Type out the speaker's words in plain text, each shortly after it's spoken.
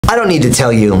I don't need to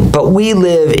tell you, but we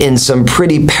live in some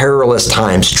pretty perilous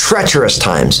times, treacherous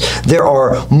times. There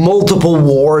are multiple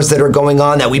wars that are going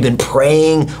on that we've been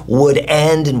praying would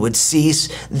end and would cease.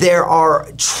 There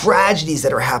are tragedies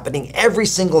that are happening every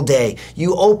single day.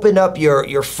 You open up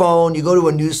your phone, you go to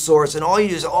a news source, and all you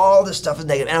do is all this stuff is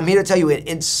negative. And I'm here to tell you,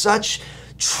 in such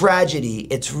tragedy,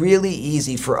 it's really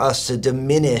easy for us to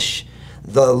diminish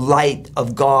the light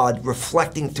of God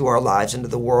reflecting through our lives into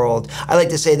the world. I like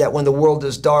to say that when the world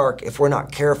is dark, if we're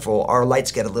not careful, our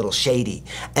lights get a little shady.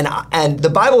 And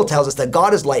the Bible tells us that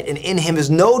God is light, and in him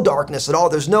is no darkness at all.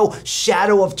 There's no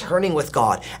shadow of turning with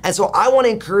God. And so I want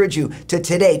to encourage you to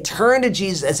today turn to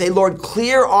Jesus and say, Lord,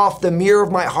 clear off the mirror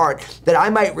of my heart that I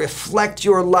might reflect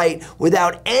your light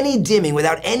without any dimming,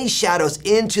 without any shadows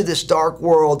into this dark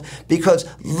world, because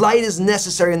light is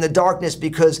necessary in the darkness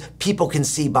because people can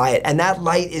see by it. And that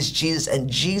light is Jesus, and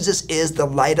Jesus is the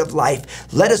light of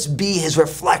life. Let us be his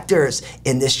reflectors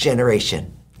in this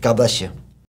generation. God bless you.